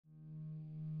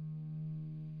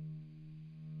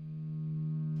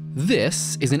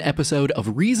This is an episode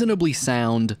of Reasonably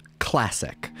Sound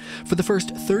Classic. For the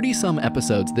first 30-some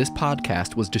episodes, this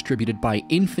podcast was distributed by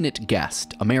Infinite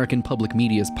Guest, American Public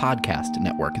Media's podcast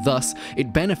network. Thus,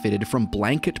 it benefited from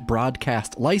blanket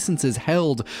broadcast licenses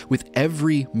held with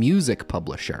every music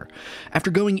publisher.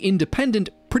 After going independent,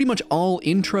 pretty much all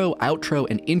intro, outro,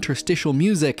 and interstitial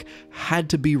music had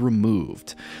to be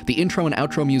removed. The intro and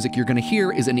outro music you're going to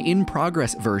hear is an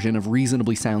in-progress version of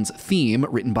Reasonably Sound's theme,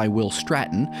 written by Will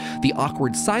Stratton. The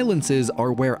awkward silences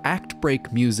are where act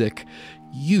break music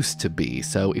used to be,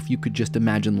 so if you could just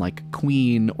imagine like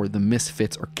Queen or the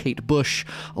Misfits or Kate Bush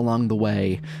along the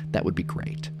way, that would be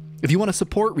great. If you want to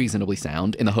support Reasonably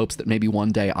Sound in the hopes that maybe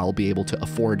one day I'll be able to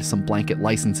afford some blanket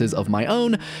licenses of my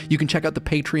own, you can check out the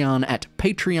Patreon at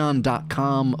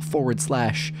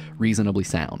patreon.com/Reasonably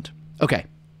Sound. Okay,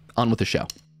 on with the show.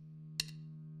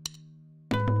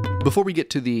 Before we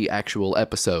get to the actual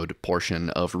episode portion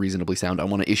of Reasonably Sound, I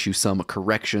want to issue some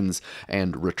corrections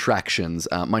and retractions.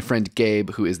 My friend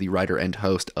Gabe, who is the writer and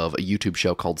host of a YouTube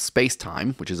show called Space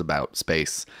Time, which is about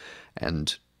space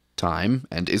and time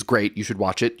and is great. You should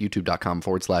watch it,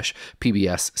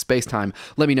 youtube.com/PBS Spacetime.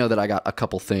 Let me know that I got a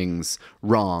couple things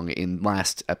wrong in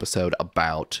last episode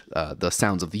about the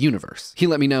sounds of the universe. He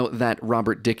let me know that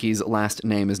Robert Dickey's last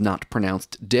name is not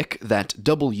pronounced Dick, that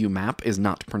WMAP is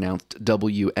not pronounced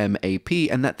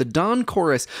WMAP, and that the Dawn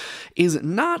chorus is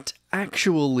not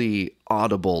actually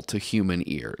audible to human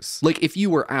ears. Like, if you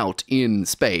were out in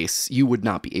space, you would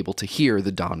not be able to hear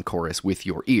the Dawn chorus with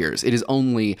your ears. It is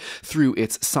only through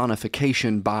its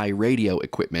sonification by radio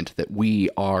equipment that we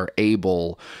are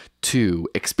able to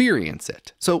experience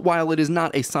it. So while it is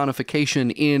not a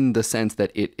sonification in the sense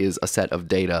that it is a set of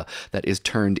data that is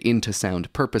turned into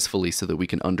sound purposefully so that we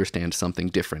can understand something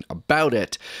different about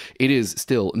it, it is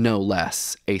still no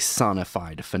less a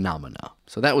sonified phenomena.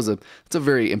 So it's a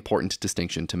very important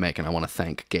distinction to make, and I want to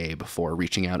thank Gabe for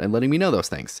reaching out and letting me know those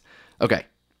things. Okay,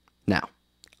 now,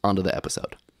 on to the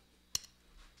episode.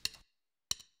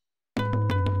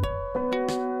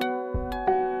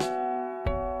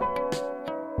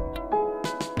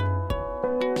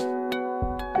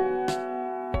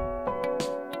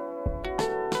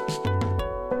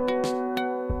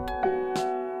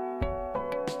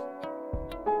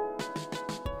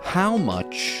 How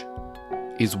much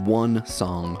is one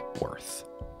song worth?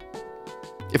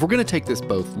 If we're going to take this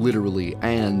both literally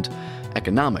and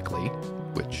economically,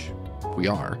 which we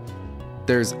are,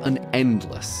 there's an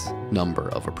endless number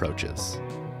of approaches.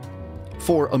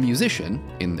 For a musician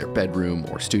in their bedroom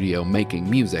or studio making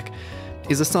music,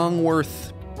 is a song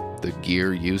worth the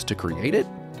gear used to create it?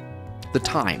 The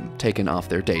time taken off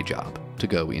their day job to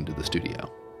go into the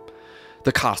studio?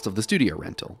 The cost of the studio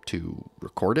rental to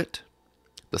record it?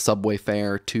 The subway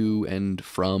fare to and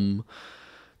from,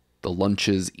 the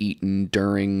lunches eaten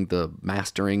during the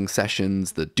mastering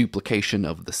sessions, the duplication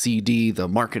of the CD, the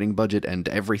marketing budget, and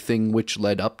everything which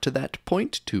led up to that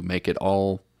point to make it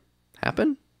all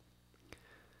happen?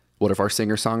 What if our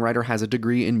singer-songwriter has a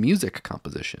degree in music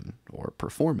composition or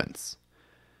performance?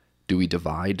 Do we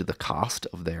divide the cost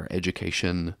of their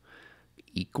education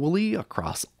equally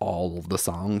across all of the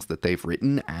songs that they've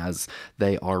written as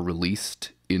they are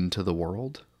released into the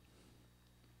world?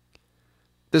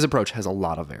 This approach has a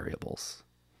lot of variables.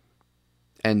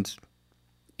 And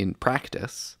in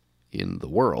practice, in the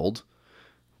world,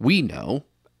 we know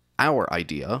our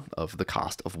idea of the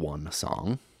cost of one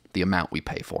song, the amount we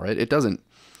pay for it. It doesn't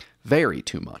vary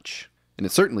too much. And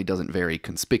it certainly doesn't vary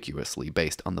conspicuously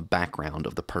based on the background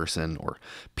of the person or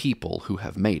people who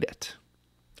have made it.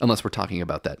 Unless we're talking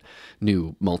about that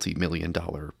new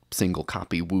multi-million-dollar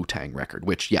single-copy Wu-Tang record,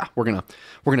 which, yeah, we're gonna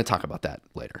talk about that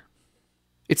later.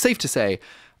 It's safe to say,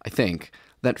 I think,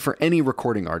 that for any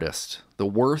recording artist, the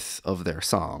worth of their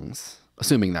songs,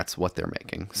 assuming that's what they're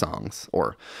making, songs,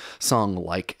 or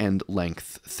song-like and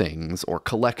length things, or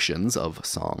collections of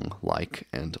song-like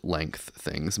and length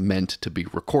things meant to be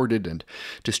recorded and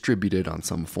distributed on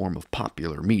some form of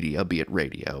popular media, be it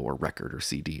radio or record or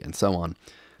CD and so on,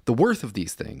 the worth of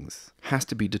these things has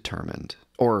to be determined,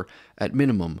 or at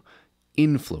minimum,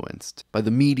 influenced by the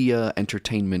media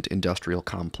entertainment industrial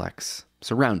complex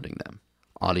surrounding them.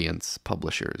 Audience,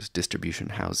 publishers, distribution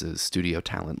houses, studio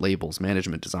talent, labels,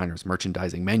 management, designers,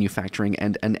 merchandising, manufacturing,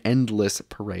 and an endless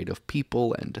parade of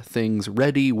people and things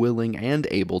ready, willing, and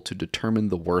able to determine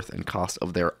the worth and cost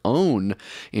of their own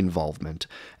involvement,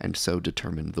 and so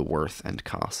determine the worth and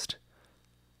cost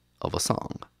of a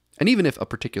song. And even if a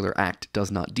particular act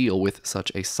does not deal with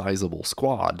such a sizable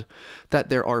squad, that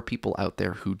there are people out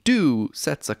there who do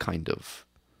sets a kind of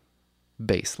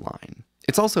baseline.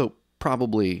 It's also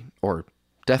probably, or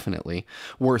definitely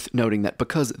worth noting that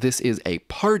because this is a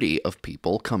party of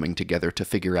people coming together to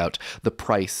figure out the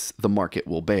price the market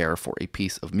will bear for a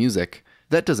piece of music,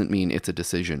 that doesn't mean it's a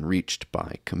decision reached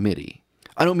by committee.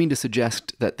 I don't mean to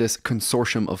suggest that this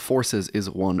consortium of forces is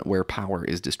one where power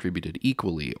is distributed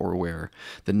equally, or where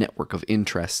the network of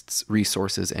interests,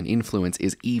 resources, and influence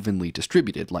is evenly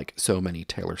distributed like so many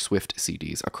Taylor Swift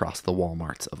CDs across the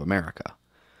Walmarts of America.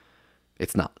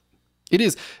 It's not. It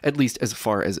is, at least as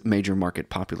far as major market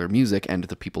popular music and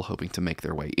the people hoping to make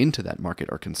their way into that market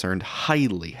are concerned,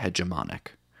 highly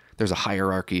hegemonic. There's a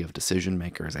hierarchy of decision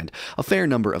makers, and a fair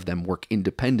number of them work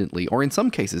independently, or in some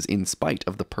cases in spite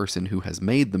of the person who has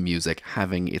made the music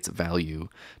having its value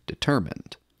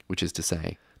determined. Which is to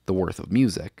say, the worth of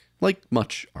music, like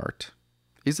much art,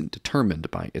 isn't determined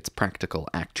by its practical,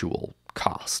 actual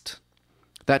cost.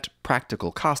 That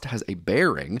practical cost has a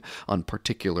bearing on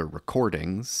particular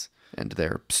recordings and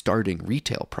their starting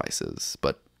retail prices,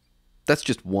 but that's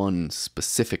just one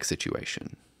specific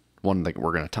situation, one that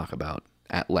we're going to talk about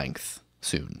at length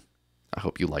soon. I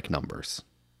hope you like numbers.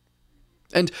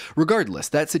 And regardless,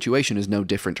 that situation is no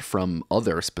different from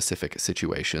other specific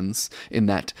situations in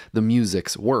that the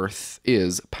music's worth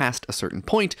is, past a certain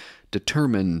point,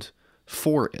 determined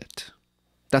for it.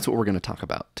 That's what we're going to talk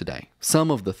about today. Some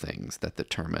of the things that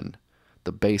determine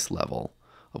the base level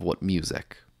of what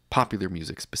music, popular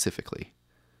music specifically,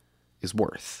 is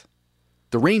worth.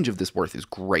 The range of this worth is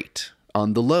great.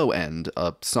 On the low end,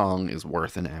 a song is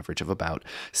worth an average of about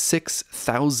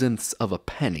 0.006 of a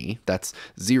penny, that's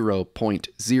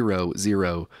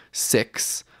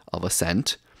 0.006 of a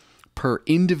cent, per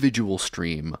individual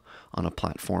stream on a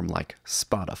platform like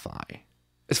Spotify.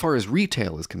 As far as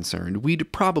retail is concerned,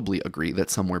 we'd probably agree that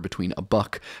somewhere between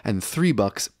 $1 and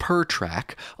 $3 per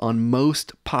track on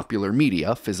most popular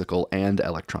media, physical and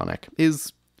electronic,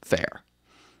 is fair.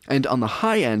 And on the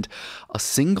high end, a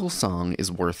single song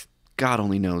is worth God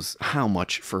only knows how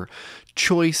much for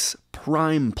choice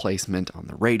prime placement on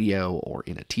the radio or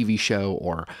in a TV show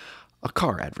or a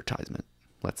car advertisement,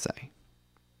 let's say.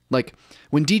 Like,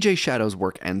 when DJ Shadow's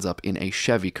work ends up in a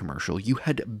Chevy commercial, you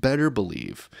had better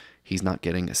believe he's not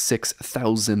getting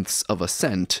 0.006 of a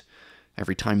cent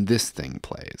every time this thing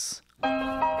plays.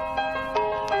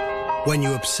 When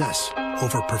you obsess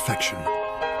over perfection,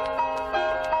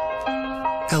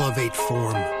 elevate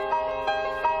form,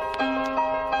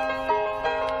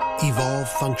 evolve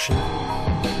function,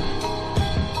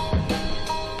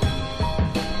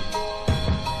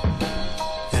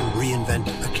 and reinvent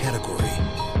a category,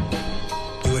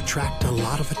 you attract a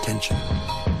lot of attention.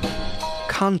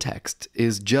 Context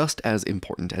is just as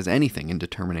important as anything in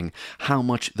determining how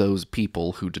much those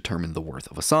people who determine the worth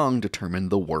of a song determine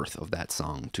the worth of that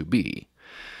song to be.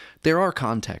 There are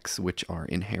contexts which are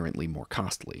inherently more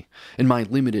costly. In my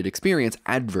limited experience,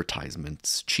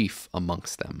 advertisements chief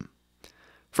amongst them.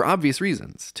 For obvious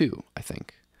reasons, too, I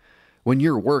think. When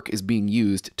your work is being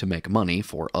used to make money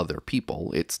for other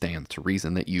people, it stands to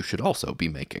reason that you should also be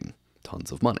making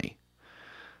tons of money.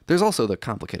 There's also the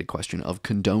complicated question of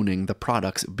condoning the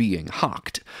products being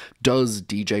hawked. Does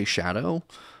DJ Shadow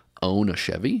own a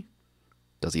Chevy?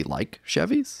 Does he like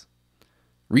Chevys?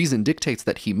 Reason dictates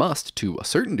that he must, to a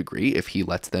certain degree, if he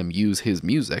lets them use his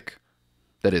music.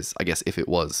 That is, I guess, if it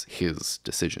was his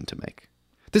decision to make.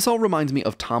 This all reminds me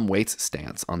of Tom Waits'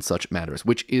 stance on such matters,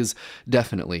 which is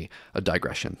definitely a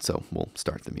digression, so we'll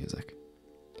start the music.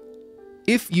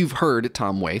 If you've heard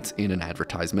Tom Waits in an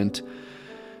advertisement,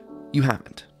 you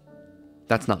haven't.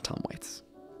 That's not Tom Waits.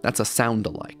 That's a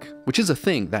sound-alike, which is a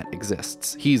thing that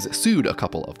exists. He's sued a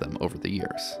couple of them over the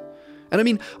years. And I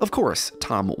mean, of course,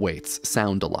 Tom Waits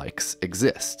sound-alikes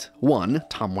exist. One,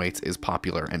 Tom Waits is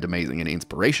popular and amazing and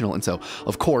inspirational, and so,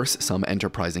 of course, some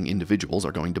enterprising individuals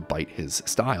are going to bite his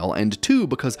style. And two,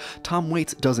 because Tom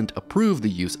Waits doesn't approve the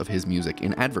use of his music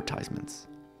in advertisements.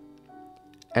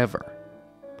 Ever.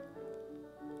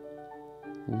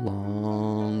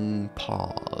 Long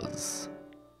pause.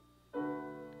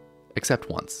 Except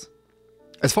once.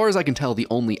 As far as I can tell, the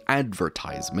only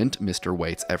advertisement Mr.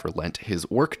 Waits ever lent his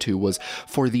work to was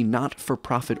for the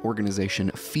not-for-profit organization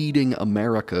Feeding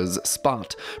America's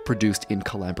spot, produced in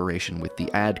collaboration with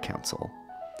the Ad Council.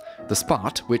 The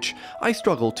spot, which I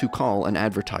struggle to call an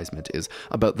advertisement, is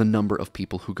about the number of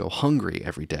people who go hungry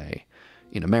every day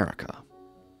in America.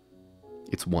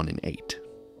 It's 1 in 8.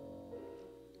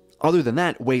 Other than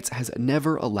that, Waits has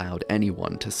never allowed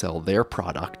anyone to sell their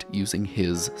product using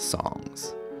his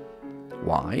songs.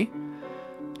 Why?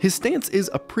 His stance is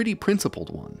a pretty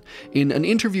principled one. In an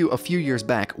interview a few years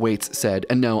back, Waits said,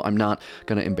 and no, I'm not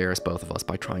going to embarrass both of us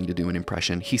by trying to do an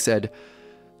impression, he said,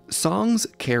 Songs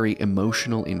carry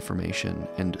emotional information,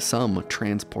 and some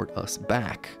transport us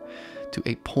back to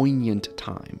a poignant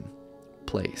time,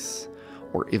 place,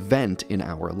 or event in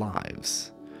our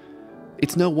lives.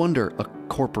 It's no wonder a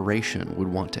corporation would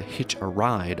want to hitch a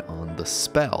ride on the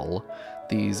spell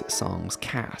these songs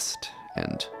cast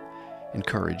and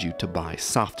encourage you to buy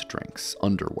soft drinks,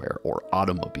 underwear, or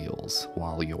automobiles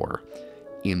while you're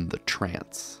in the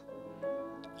trance.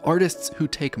 Artists who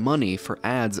take money for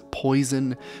ads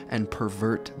poison and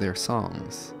pervert their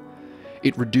songs.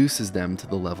 It reduces them to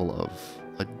the level of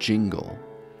a jingle,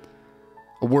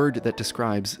 a word that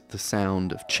describes the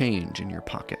sound of change in your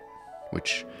pocket,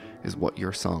 which is what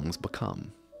your songs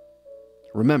become.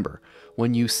 Remember,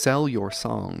 when you sell your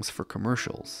songs for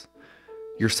commercials,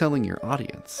 you're selling your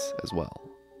audience as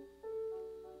well.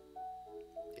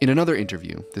 In another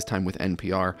interview, this time with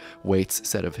NPR, Waits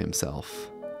said of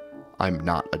himself, "I'm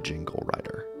not a jingle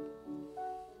writer."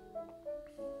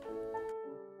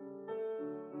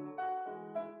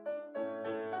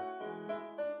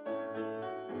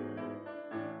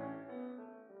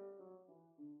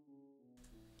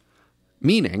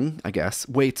 Meaning, I guess,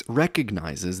 Waits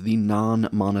recognizes the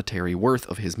non-monetary worth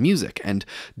of his music and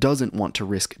doesn't want to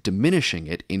risk diminishing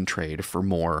it in trade for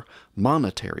more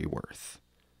monetary worth.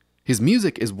 His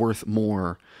music is worth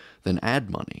more than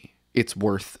ad money. It's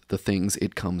worth the things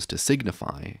it comes to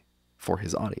signify for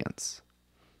his audience.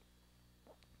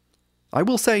 I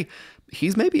will say,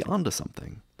 he's maybe onto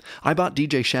something. I bought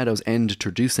DJ Shadow's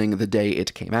Endtroducing the day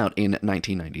it came out in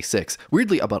 1996,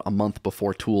 weirdly about a month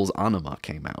before Tool's Anima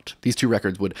came out. These two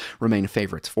records would remain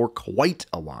favorites for quite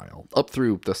a while, up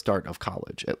through the start of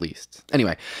college, at least.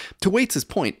 Anyway, to Waits'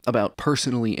 point about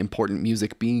personally important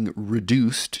music being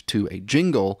reduced to a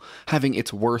jingle, having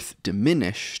its worth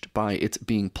diminished by its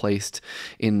being placed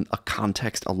in a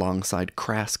context alongside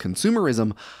crass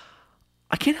consumerism,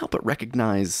 I can't help but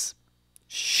recognize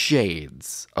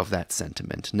shades of that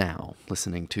sentiment now,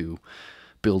 listening to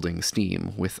Building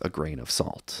Steam with a Grain of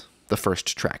Salt, the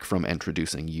first track from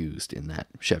Endtroducing used in that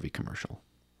Chevy commercial.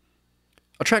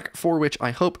 A track for which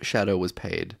I hope Shadow was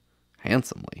paid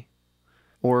handsomely.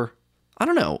 Or, I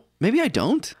don't know, maybe I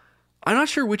don't? I'm not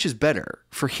sure which is better,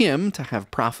 for him to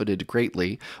have profited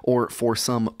greatly, or for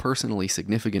some personally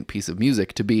significant piece of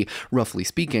music to be, roughly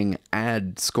speaking,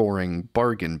 ad-scoring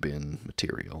bargain bin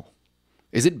material.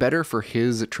 Is it better for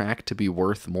his track to be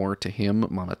worth more to him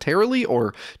monetarily,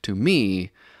 or to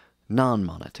me,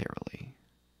 non-monetarily?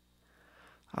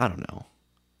 I don't know.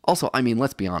 Also, I mean,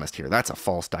 let's be honest here, that's a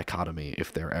false dichotomy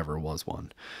if there ever was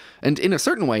one. And in a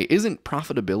certain way, isn't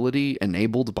profitability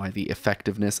enabled by the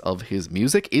effectiveness of his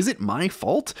music? Is it my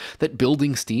fault that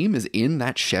Building Steam is in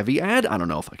that Chevy ad? I don't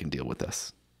know if I can deal with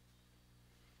this.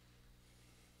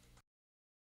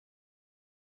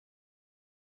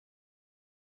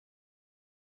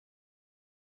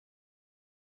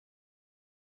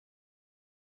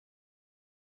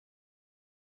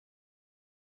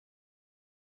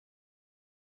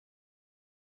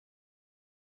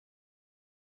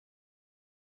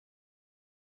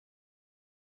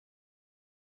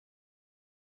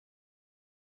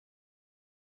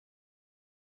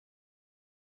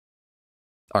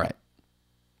 All right,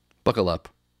 buckle up.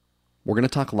 We're going to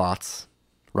talk lots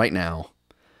right now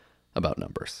about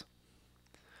numbers.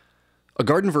 A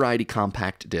garden variety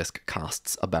compact disc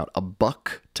costs about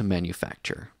 $1 to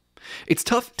manufacture. It's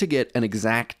tough to get an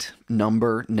exact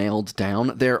number nailed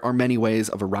down. There are many ways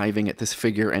of arriving at this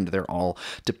figure, and they're all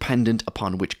dependent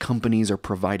upon which companies are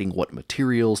providing what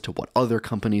materials to what other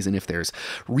companies, and if there's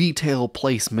retail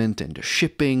placement and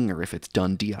shipping, or if it's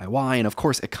done DIY, and of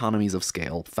course economies of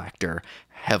scale factor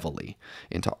heavily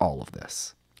into all of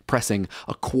this. Pressing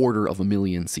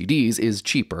 250,000 CDs is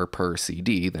cheaper per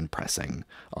CD than pressing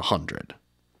 100.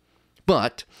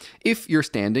 But if you're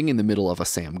standing in the middle of a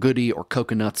Sam Goody or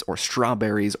Coconuts or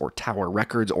Strawberries or Tower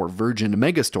Records or Virgin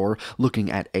Megastore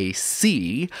looking at a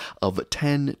sea of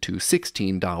 $10 to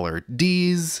 $16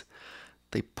 Ds,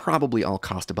 they probably all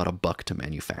cost about $1 to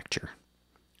manufacture.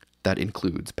 That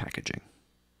includes packaging.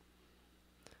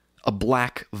 A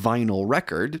black vinyl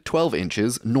record, 12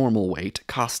 inches, normal weight,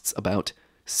 costs about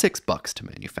 $6 to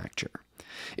manufacture.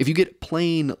 If you get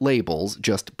plain labels,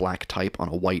 just black type on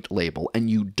a white label, and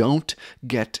you don't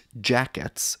get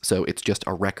jackets, so it's just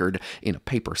a record in a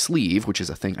paper sleeve, which is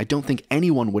a thing I don't think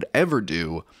anyone would ever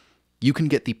do, you can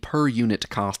get the per unit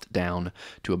cost down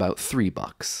to about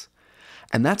 $3.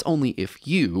 And that's only if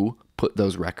you put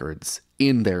those records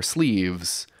in their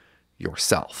sleeves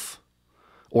yourself.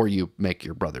 Or you make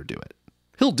your brother do it.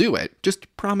 He'll do it.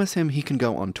 Just promise him he can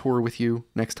go on tour with you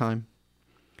next time.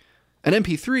 An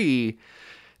MP3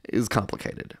 is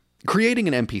complicated. Creating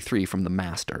an MP3 from the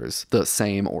masters, the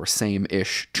same or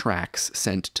same-ish tracks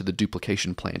sent to the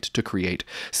duplication plant to create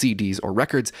CDs or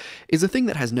records, is a thing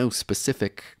that has no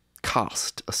specific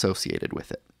cost associated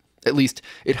with it. At least,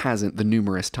 it hasn't the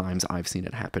numerous times I've seen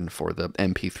it happen for the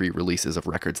MP3 releases of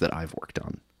records that I've worked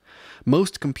on.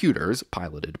 Most computers,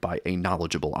 piloted by a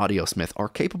knowledgeable audiosmith, are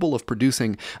capable of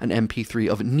producing an MP3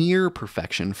 of near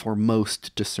perfection for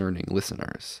most discerning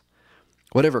listeners.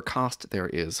 Whatever cost there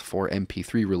is for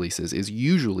MP3 releases is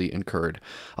usually incurred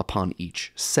upon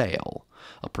each sale,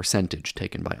 a percentage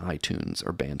taken by iTunes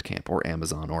or Bandcamp or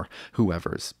Amazon or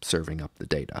whoever's serving up the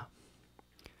data.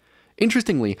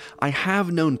 Interestingly, I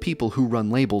have known people who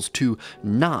run labels to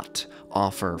not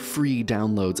offer free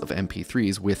downloads of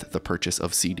MP3s with the purchase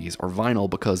of CDs or vinyl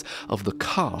because of the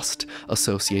cost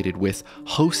associated with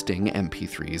hosting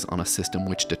MP3s on a system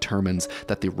which determines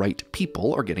that the right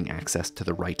people are getting access to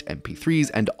the right MP3s,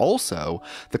 and also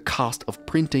the cost of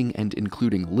printing and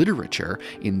including literature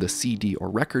in the CD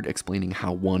or record explaining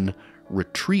how one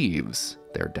retrieves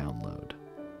their download.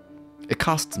 It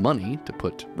costs money to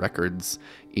put records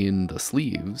in the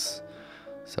sleeves,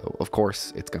 so of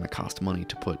course it's going to cost money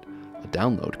to put a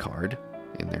download card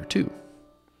in there too.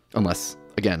 Unless,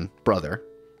 again, brother,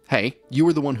 hey, you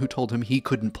were the one who told him he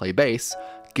couldn't play bass,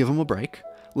 give him a break,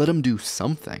 let him do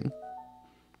something.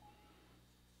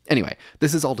 Anyway,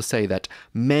 this is all to say that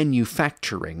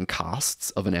manufacturing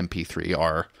costs of an MP3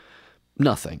 are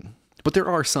nothing. But there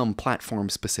are some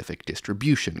platform-specific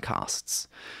distribution costs.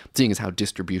 Seeing as how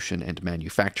distribution and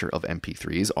manufacture of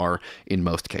MP3s are, in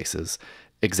most cases,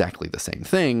 exactly the same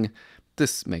thing,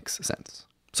 this makes sense.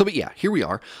 So, but yeah, here we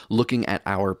are, looking at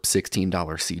our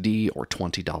 $16 CD or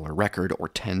 $20 record or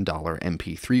 $10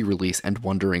 MP3 release and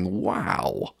wondering,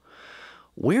 wow,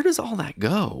 where does all that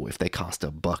go if they cost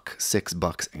 $1,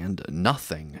 $6, and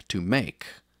nothing to make,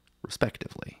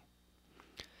 respectively?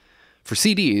 For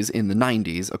CDs in the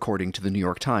 90s, according to the New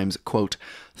York Times, quote,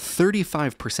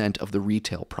 35% of the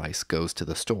retail price goes to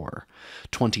the store,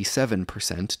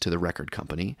 27% to the record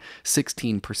company,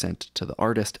 16% to the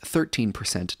artist,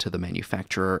 13% to the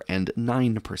manufacturer, and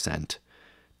 9%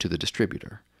 to the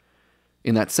distributor.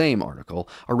 In that same article,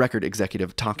 a record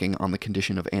executive talking on the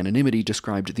condition of anonymity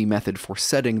described the method for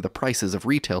setting the prices of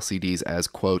retail CDs as,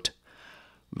 quote,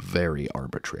 very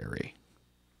arbitrary.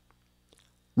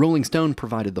 Rolling Stone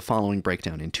provided the following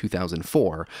breakdown in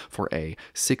 2004 for a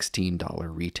 $16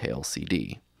 retail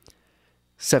CD.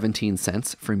 17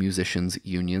 cents for musicians'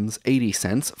 unions, 80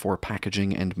 cents for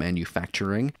packaging and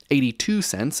manufacturing, 82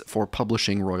 cents for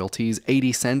publishing royalties,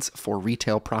 80 cents for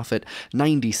retail profit,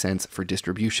 90 cents for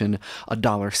distribution,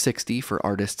 $1.60 for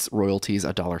artists' royalties,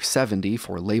 $1.70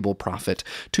 for label profit,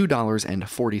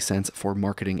 $2.40 for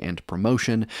marketing and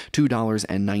promotion,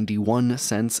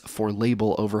 $2.91 for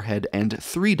label overhead, and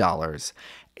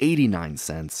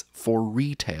 $3.89 for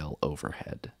retail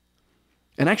overhead.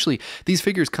 And actually, these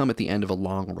figures come at the end of a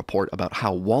long report about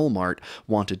how Walmart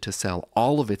wanted to sell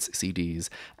all of its CDs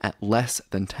at less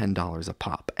than $10 a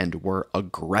pop and were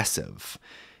aggressive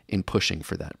in pushing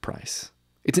for that price.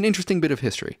 It's an interesting bit of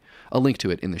history. A link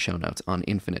to it in the show notes on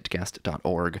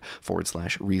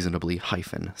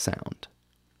infiniteguest.org/reasonably-sound.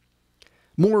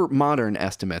 More modern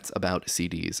estimates about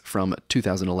CDs from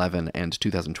 2011 and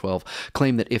 2012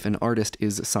 claim that if an artist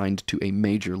is signed to a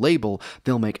major label,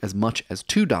 they'll make as much as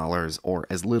 $2 or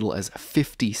as little as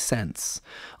 50 cents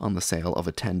on the sale of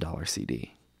a $10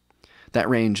 CD. That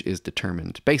range is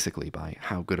determined basically by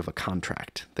how good of a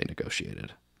contract they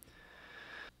negotiated.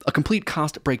 A complete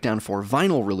cost breakdown for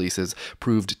vinyl releases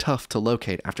proved tough to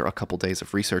locate after a couple days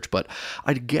of research, but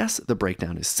I'd guess the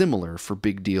breakdown is similar for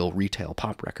big deal retail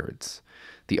pop records.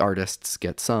 The artists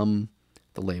get some,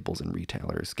 the labels and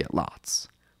retailers get lots.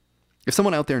 If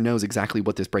someone out there knows exactly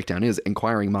what this breakdown is,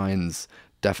 inquiring minds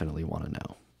definitely want to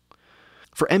know.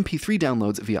 For MP3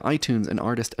 downloads via iTunes, an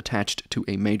artist attached to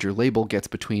a major label gets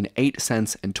between 8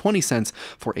 cents and 20 cents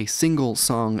for a single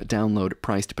song download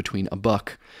priced between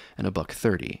 $1 and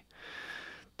 $1.30.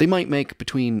 They might make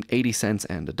between 80 cents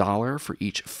and $1 for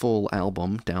each full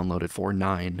album downloaded for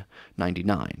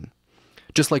 $9.99.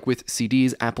 Just like with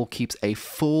CDs, Apple keeps a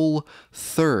full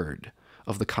third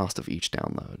of the cost of each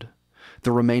download.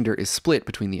 The remainder is split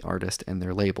between the artist and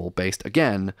their label based,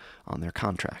 again, on their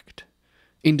contract.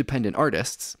 Independent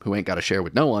artists, who ain't got to share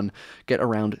with no one, get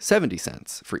around 70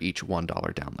 cents for each $1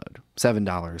 download,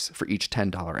 $7 for each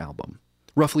 $10 album.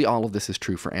 Roughly all of this is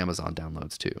true for Amazon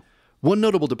downloads, too. One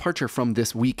notable departure from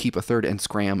this We Keep a Third and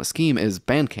C.R.E.A.M scheme is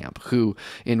Bandcamp, who,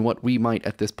 in what we might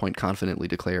at this point confidently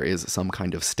declare is some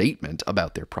kind of statement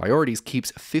about their priorities,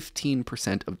 keeps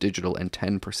 15% of digital and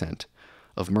 10%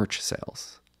 of merch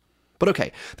sales. But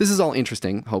okay, this is all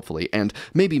interesting, hopefully, and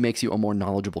maybe makes you a more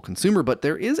knowledgeable consumer, but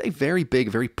there is a very big,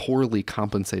 very poorly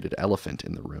compensated elephant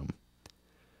in the room.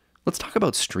 Let's talk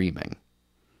about streaming.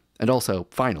 And also,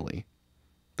 finally,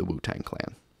 the Wu-Tang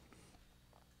Clan.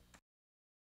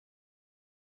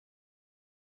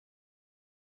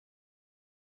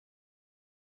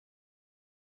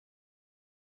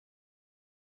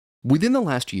 Within the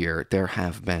last year, there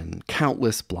have been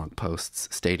countless blog posts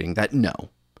stating that no,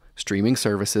 streaming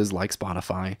services like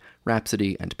Spotify,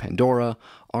 Rhapsody, and Pandora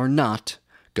are not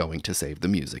going to save the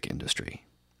music industry.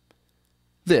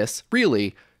 This,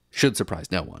 really, should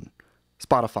surprise no one.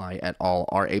 Spotify et al.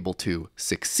 Are able to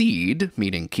succeed,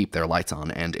 meaning keep their lights on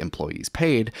and employees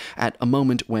paid, at a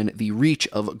moment when the reach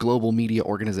of global media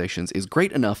organizations is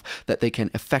great enough that they can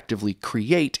effectively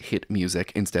create hit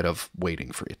music instead of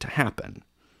waiting for it to happen.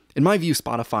 In my view,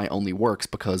 Spotify only works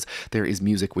because there is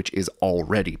music which is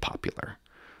already popular.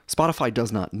 Spotify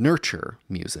does not nurture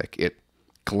music, it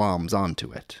gloms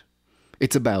onto it.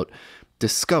 It's about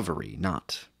discovery,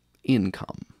 not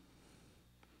income.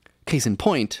 Case in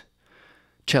point,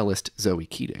 cellist Zoë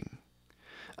Keatings.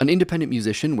 An independent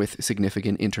musician with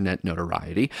significant internet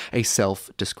notoriety, a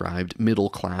self-described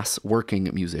middle-class working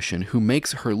musician who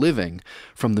makes her living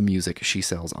from the music she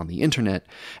sells on the internet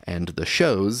and the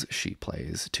shows she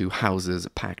plays to houses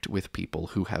packed with people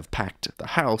who have packed the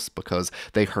house because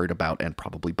they heard about and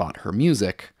probably bought her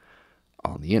music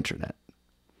on the internet.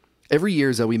 Every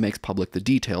year, Zoë makes public the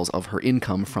details of her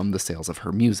income from the sales of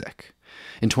her music.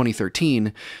 In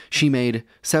 2013, she made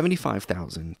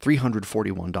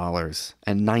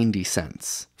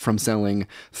 $75,341.90 from selling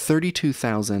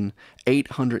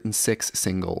 32,806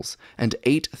 singles and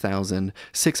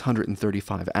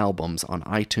 8,635 albums on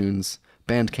iTunes,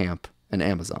 Bandcamp, and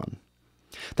Amazon.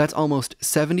 That's almost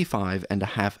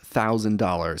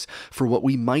 $75,500 for what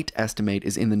we might estimate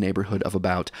is in the neighborhood of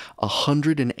about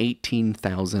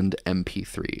 118,000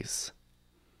 MP3s.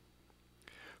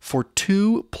 For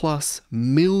 2+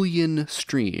 million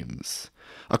streams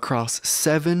across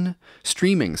 7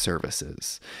 streaming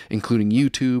services, including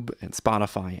YouTube and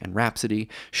Spotify and Rhapsody,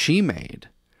 she made,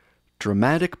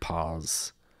 dramatic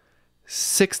pause,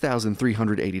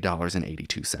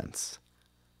 $6,380.82.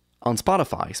 On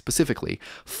Spotify, specifically,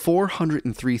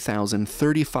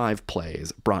 403,035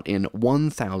 plays brought in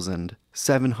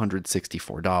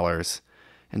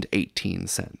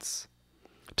 $1,764.18.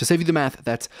 To save you the math,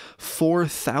 that's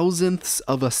 0.004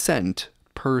 of a cent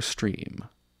per stream.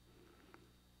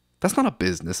 That's not a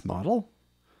business model.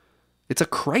 It's a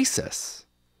crisis.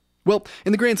 Well,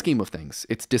 in the grand scheme of things,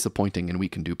 it's disappointing and we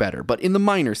can do better. But in the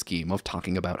minor scheme of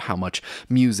talking about how much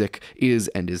music is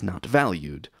and is not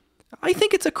valued, I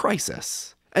think it's a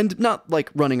crisis. And not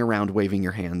like running around waving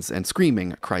your hands and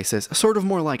screaming crisis, sort of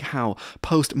more like how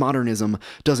postmodernism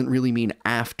doesn't really mean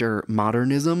after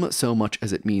modernism so much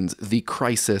as it means the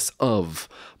crisis of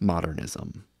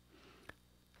modernism.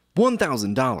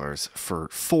 $1,000 for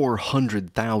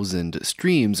 400,000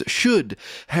 streams should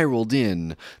herald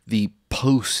in the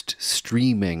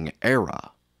post-streaming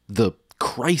era, the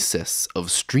crisis of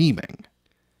streaming.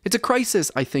 It's a crisis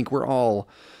I think we're all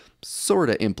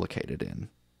sorta implicated in.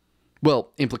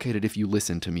 Well, implicated if you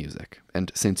listen to music,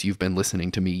 and since you've been listening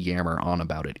to me yammer on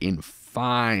about it in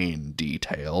fine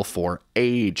detail for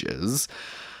ages,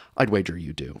 I'd wager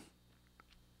you do.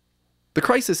 The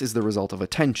crisis is the result of a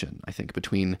tension, I think,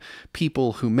 between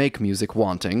people who make music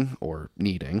wanting, or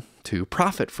needing, to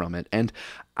profit from it, and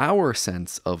our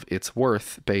sense of its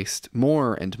worth based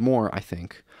more and more, I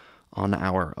think, on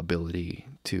our ability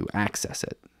to access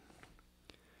it.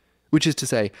 Which is to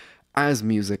say, as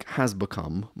music has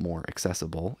become more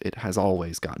accessible, it has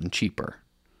always gotten cheaper.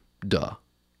 Duh.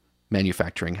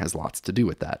 Manufacturing has lots to do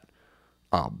with that.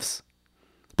 Obs.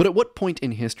 But at what point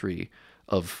in history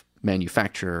of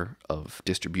manufacture, of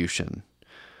distribution,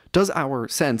 does our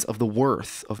sense of the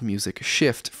worth of music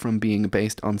shift from being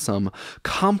based on some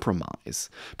compromise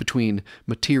between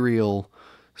material,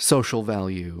 social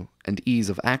value, and ease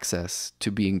of access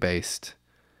to being based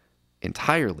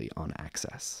entirely on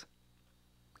access?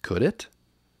 Could it?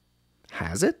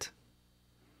 Has it?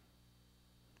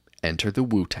 Enter the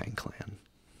Wu-Tang Clan,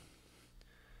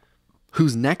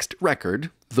 whose next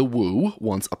record, The Wu,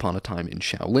 Once Upon a Time in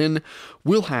Shaolin,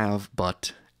 will have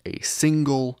but a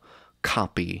single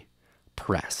copy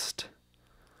pressed.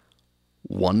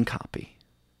 One copy,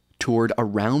 toured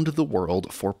around the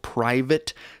world for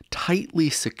private,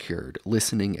 tightly secured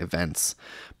listening events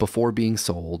before being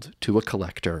sold to a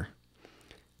collector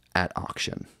at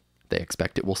auction. They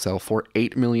expect it will sell for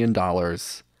 $8 million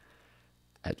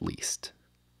at least.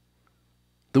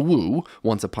 The Wu,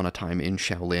 Once Upon a Time in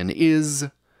Shaolin, is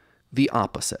the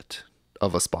opposite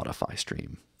of a Spotify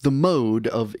stream. The mode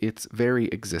of its very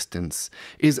existence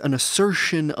is an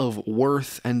assertion of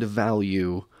worth and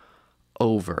value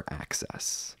over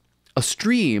access. A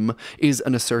stream is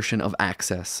an assertion of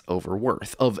access over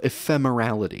worth, of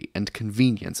ephemerality and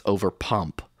convenience over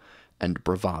pomp and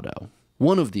bravado.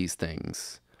 One of these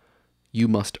things you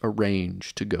must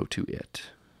arrange to go to it.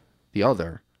 The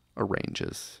other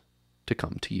arranges to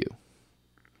come to you.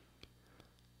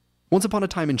 Once Upon a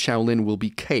Time in Shaolin will be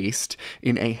cased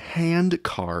in a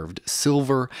hand-carved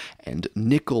silver and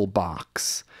nickel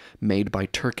box made by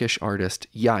Turkish artist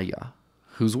Yaya,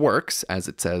 whose works, as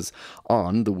it says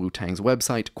on the Wu-Tang's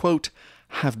website, quote,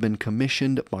 have been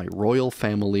commissioned by royal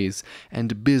families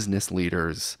and business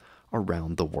leaders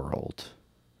around the world.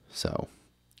 So,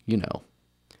 you know,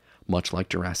 much like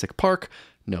Jurassic Park,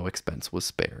 no expense was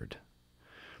spared.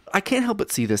 I can't help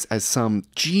but see this as some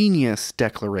genius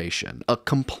declaration, a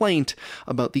complaint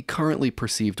about the currently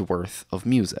perceived worth of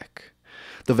music,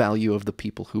 the value of the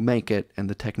people who make it, and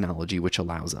the technology which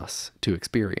allows us to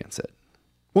experience it.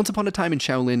 Once Upon a Time in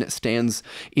Shaolin stands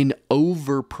in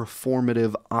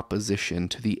over-performative opposition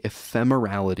to the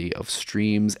ephemerality of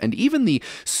streams and even the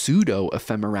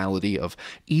pseudo-ephemerality of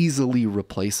easily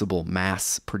replaceable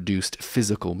mass-produced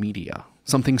physical media.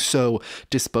 Something so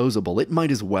disposable, it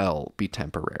might as well be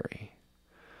temporary.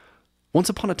 Once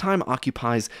Upon a Time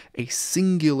occupies a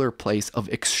singular place of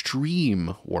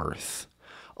extreme worth,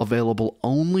 available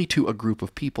only to a group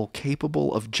of people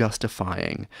capable of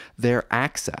justifying their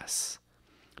access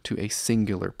to a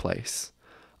singular place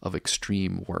of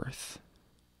extreme worth.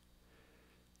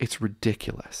 It's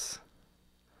ridiculous.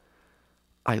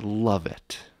 I love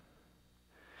it.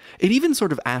 It even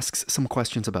sort of asks some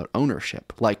questions about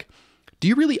ownership, like, do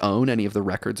you really own any of the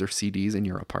records or CDs in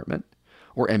your apartment?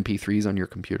 Or MP3s on your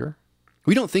computer?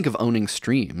 We don't think of owning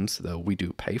streams, though we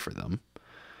do pay for them.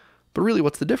 But really,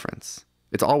 what's the difference?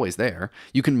 It's always there.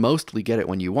 You can mostly get it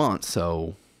when you want,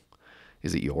 so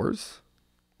is it yours?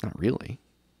 Not really.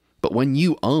 But when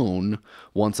you own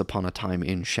Once Upon a Time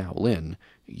in Shaolin,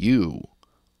 you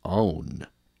own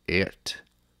it.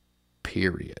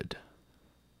 Period.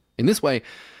 In this way,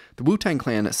 the Wu-Tang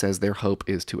Clan says their hope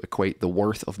is to equate the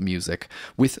worth of music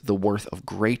with the worth of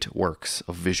great works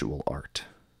of visual art.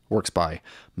 Works by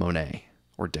Monet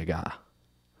or Degas.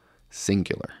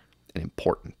 Singular and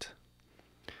important.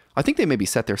 I think they maybe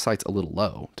set their sights a little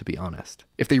low, to be honest.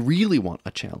 If they really want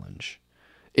a challenge,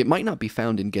 it might not be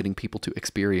found in getting people to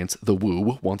experience the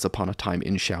Wu, Once Upon a Time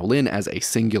in Shaolin, as a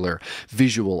singular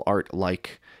visual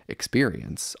art-like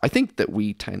experience. I think that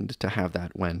we tend to have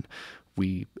that when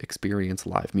we experience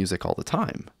live music all the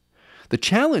time. The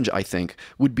challenge, I think,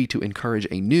 would be to encourage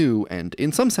a new and,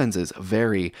 in some senses,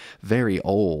 very, very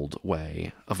old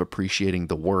way of appreciating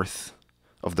the worth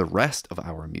of the rest of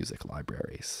our music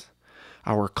libraries.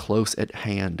 Our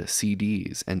close-at-hand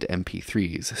CDs and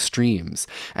MP3s, streams,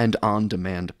 and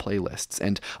on-demand playlists,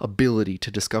 and ability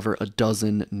to discover a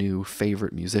dozen new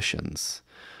favorite musicians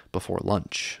before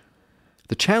lunch.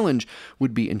 The challenge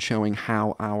would be in showing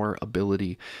how our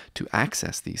ability to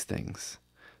access these things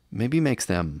maybe makes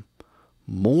them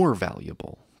more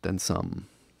valuable than some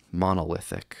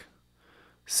monolithic,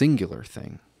 singular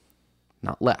thing,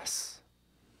 not less.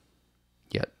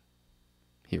 Yet,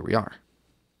 here we are,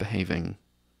 behaving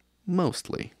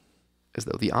mostly as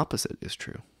though the opposite is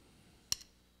true.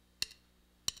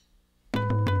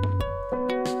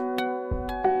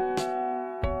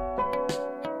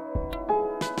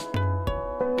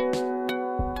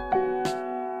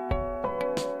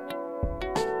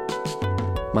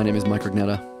 My name is Mike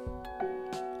Rugnetta,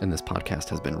 and this podcast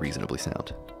has been Reasonably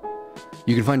Sound.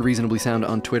 You can find Reasonably Sound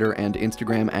on Twitter and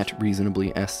Instagram at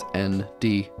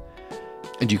reasonably_SND.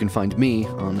 And you can find me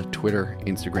on Twitter,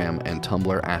 Instagram, and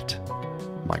Tumblr at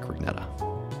Mike Rugnetta.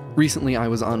 Recently, I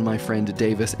was on my friend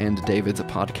Davis and David's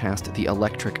podcast, the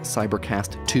Electric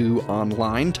Cybercast 2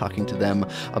 online, talking to them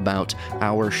about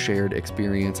our shared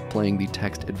experience playing the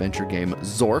text adventure game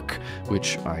Zork,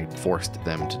 which I forced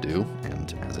them to do,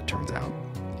 and as it turns out,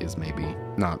 is maybe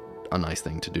not a nice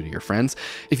thing to do to your friends.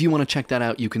 If you want to check that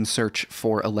out, you can search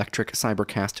for Electric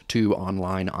Cybercast 2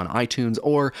 online on iTunes,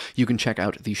 or you can check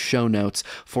out the show notes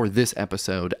for this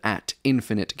episode at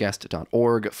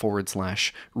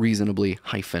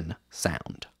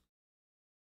infiniteguest.org/reasonably-sound.